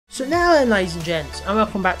So now then, ladies and gents, and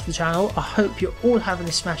welcome back to the channel. I hope you're all having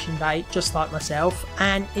a smashing day, just like myself,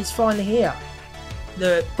 and it's finally here.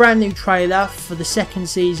 The brand new trailer for the second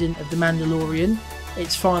season of The Mandalorian.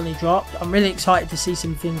 It's finally dropped. I'm really excited to see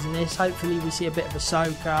some things in this. Hopefully we see a bit of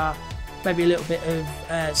Ahsoka, maybe a little bit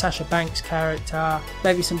of Sasha Banks' character,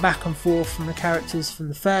 maybe some back and forth from the characters from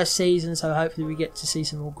the first season, so hopefully we get to see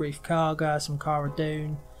some more Grief Karga, some Cara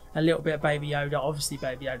Dune, a little bit of Baby Yoda. Obviously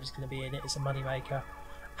Baby Yoda's going to be in it, it's a moneymaker.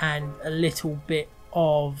 And a little bit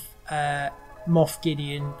of Moff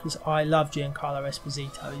Gideon, because I love Giancarlo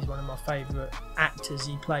Esposito. He's one of my favourite actors.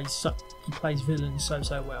 He plays villains so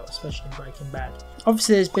well, especially in Breaking Bad.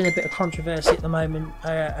 Obviously there's been a bit of controversy at the moment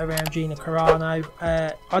around Gina Carano.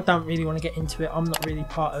 I don't really want to get into it. I'm not really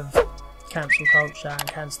part of cancel culture and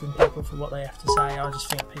cancelling people for what they have to say. I just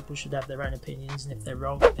think people should have their own opinions, and if they're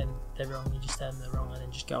wrong, then they're wrong. You just tell them they're wrong and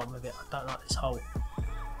then just go on with it. I don't like this whole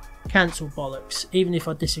cancel bollocks. Even if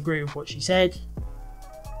I disagree with what she said,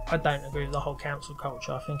 I don't agree with the whole cancel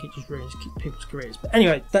culture. I think it just ruins people's careers. But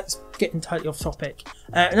anyway, that's getting totally off topic.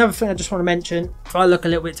 Another thing I just want to mention, if I look a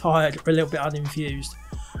little bit tired or a little bit uninfused,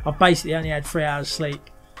 I've basically only had 3 hours sleep.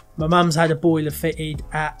 My mum's had a boiler fitted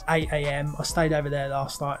at 8 AM. I stayed over there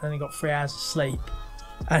last night and only got 3 hours of sleep.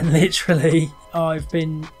 And literally, I've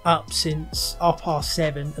been up since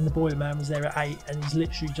 7:30, and the boiler man was there at 8, and he's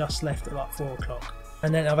literally just left at like 4 o'clock.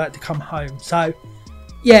 And then I've had to come home. So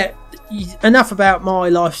yeah, enough about my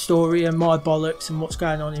life story and my bollocks and what's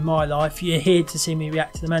going on in my life. You're here to see me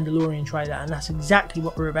react to the Mandalorian trailer, and that's exactly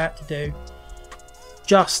what we're about to do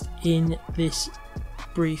just in this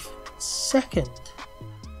brief second.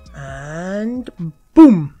 And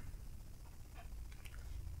boom!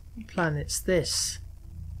 What planet's this?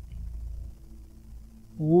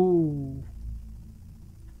 Ooh.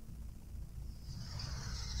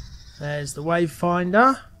 There's the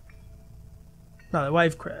Wavefinder. No, the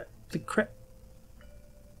Wayfinder?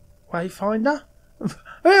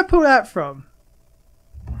 Where did I pull that from?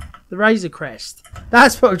 The Razor Crest.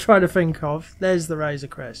 That's what I'm trying to think of. There's the Razor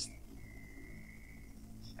Crest.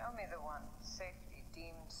 Show me the one safety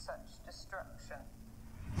deemed such destruction.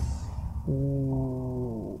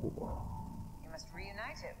 Ooh. You must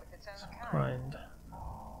reunite it with its own Kind.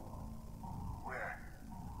 Where?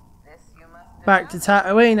 This you must Back to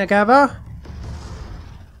Tatooine, I gather.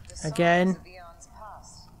 Again.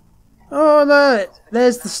 Oh look,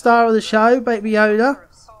 there's the star of the show, Baby Yoda.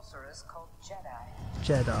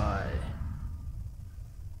 Jedi.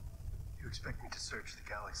 You expect me to search the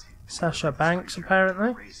galaxy? Sasha Banks,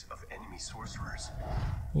 apparently. Race of enemy sorcerers.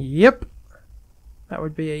 Yep. That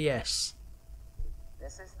would be a yes.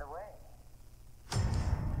 This is the way.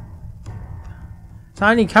 It's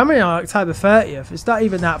only coming on October 30th. It's not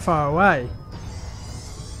even that far away.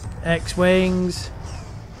 X-Wings.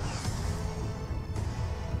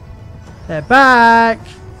 They're back!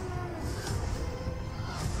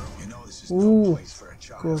 You know this is Ooh, no place for a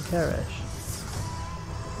child. Gorkerish.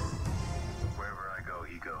 Wherever I go,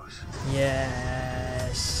 he goes.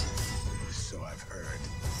 Yes. So I've heard.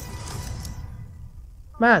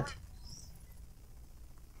 Mad.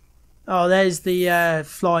 Oh, there's the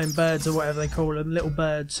flying birds or whatever they call them. Little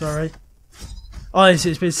birds, sorry.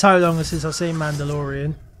 Honestly, it's been so long since I've seen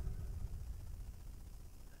Mandalorian.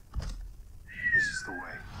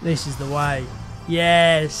 This is the way.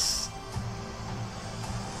 Yes.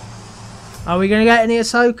 Are we going to get any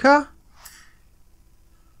Ahsoka?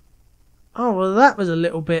 Oh, well, that was a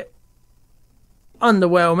little bit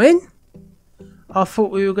underwhelming. I thought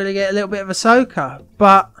we were going to get a little bit of Ahsoka,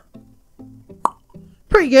 but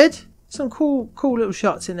pretty good. Some cool little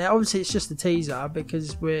shots in there. Obviously, it's just a teaser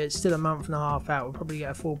because we're still a month and a half out. We'll probably get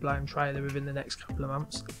a full-blown trailer within the next couple of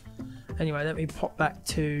months. Anyway, let me pop back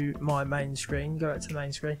to my main screen. Go back to the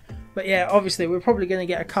main screen. But yeah, obviously, we're probably going to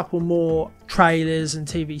get a couple more trailers and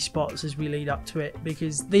TV spots as we lead up to it.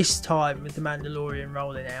 Because this time, with The Mandalorian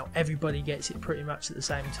rolling out, everybody gets it pretty much at the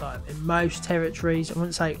same time. In most territories, I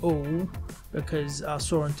wouldn't say all, because I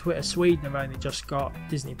saw on Twitter, Sweden have only just got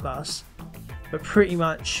Disney+. But pretty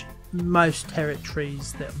much most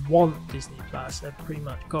territories that want Disney+ have pretty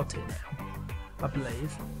much got it now, I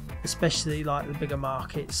believe. Especially like the bigger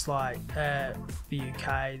markets like the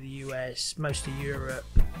UK, the US, most of Europe,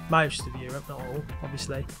 not all,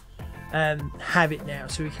 obviously, have it now,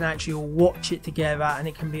 so we can actually all watch it together and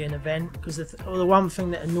it can be an event. Because the one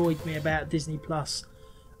thing that annoyed me about Disney Plus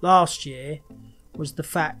last year was the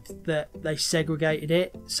fact that they segregated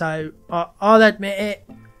it. So I'll admit it.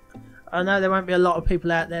 I know there won't be a lot of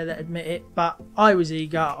people out there that admit it, but I was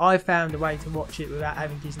eager. I found a way to watch it without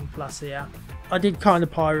having Disney Plus here. I did kind of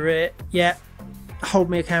pirate it, yeah. hold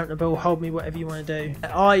me accountable, hold me whatever you want to do.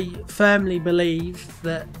 I firmly believe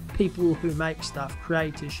that people who make stuff,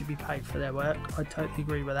 creators, should be paid for their work. I totally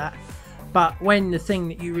agree with that. But when the thing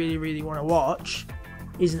that you really want to watch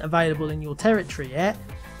isn't available in your territory yet,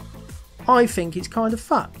 I think it's kind of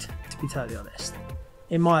fucked, to be totally honest.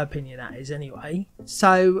 In my opinion, that is anyway.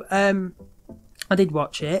 So I did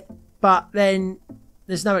watch it, but then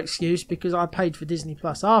there's no excuse because I paid for Disney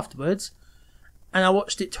Plus afterwards, and I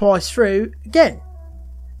watched it twice through again.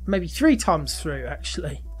 Maybe 3 times through,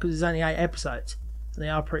 actually, because there's only 8 episodes and they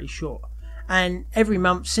are pretty short. And every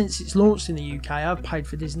month since it's launched in the UK, I've paid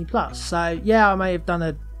for Disney Plus. So yeah, I may have done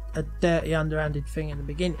a dirty, underhanded thing in the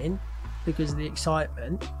beginning because of the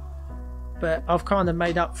excitement, but I've kind of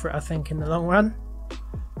made up for it, I think, in the long run,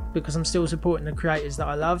 because I'm still supporting the creators that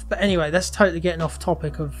I love. But anyway, that's totally getting off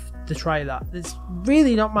topic of the trailer. There's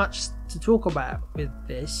really not much to talk about with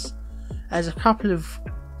this. There's a couple of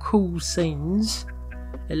cool scenes.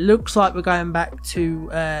 It looks like we're going back to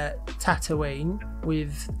Tatooine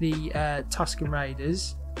with the Tusken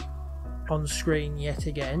Raiders on screen yet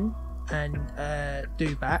again, and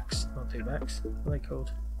Dewbacks, not Dewbacks, what are they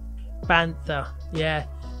called? Bantha, yeah.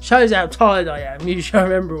 Shows how tired I am. Usually I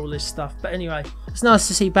remember all this stuff. But anyway, it's nice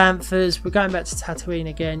to see Banthas. We're going back to Tatooine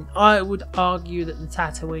again. I would argue that the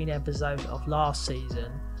Tatooine episode of last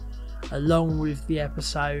season, along with the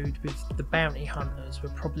episode with the bounty hunters, were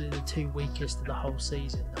probably the 2 weakest of the whole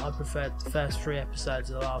season. I preferred the first 3 episodes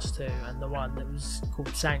of the last 2, and the one that was called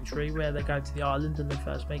Sanctuary, where they go to the island and they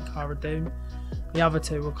first meet Cara Dune. The other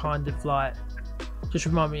 2 were kind of like, just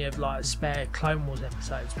remind me of like spare Clone Wars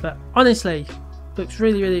episodes. But honestly, looks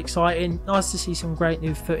really exciting. Nice to see some great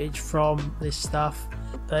new footage from this stuff.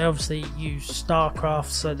 They obviously use StarCraft,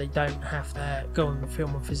 so they don't have to go and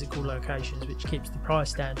film on physical locations, which keeps the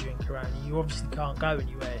price down during Corona. You obviously can't go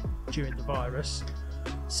anywhere during the virus,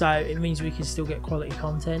 so it means we can still get quality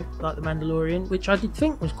content like The Mandalorian, which I did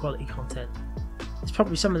think was quality content. It's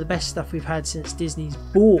probably some of the best stuff we've had since Disney's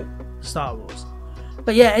bought Star Wars.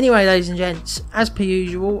 But yeah, anyway, ladies and gents, as per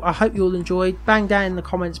usual, I hope you all enjoyed. Bang down in the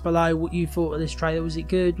comments below what you thought of this trailer. Was it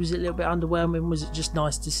good? Was it a little bit underwhelming? Was it just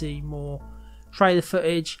nice to see more trailer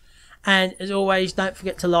footage? And as always, don't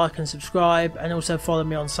forget to like and subscribe, and also follow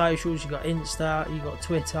me on socials. You've got Insta, you've got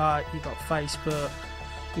Twitter, you've got Facebook.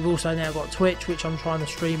 You've also now got Twitch, which I'm trying to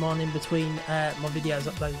stream on in between my videos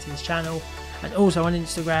uploaded to this channel. And also on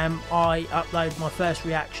Instagram, I upload my first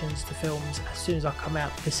reactions to films as soon as I come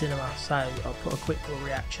out the cinema. So I'll put a quick little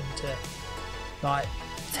reaction to like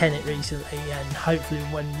Tenet recently, and hopefully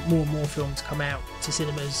when more and more films come out to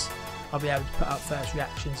cinemas, I'll be able to put up first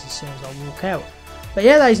reactions as soon as I walk out. But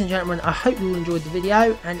yeah, ladies and gentlemen, I hope you all enjoyed the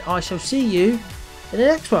video, and I shall see you in the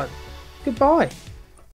next one. Goodbye.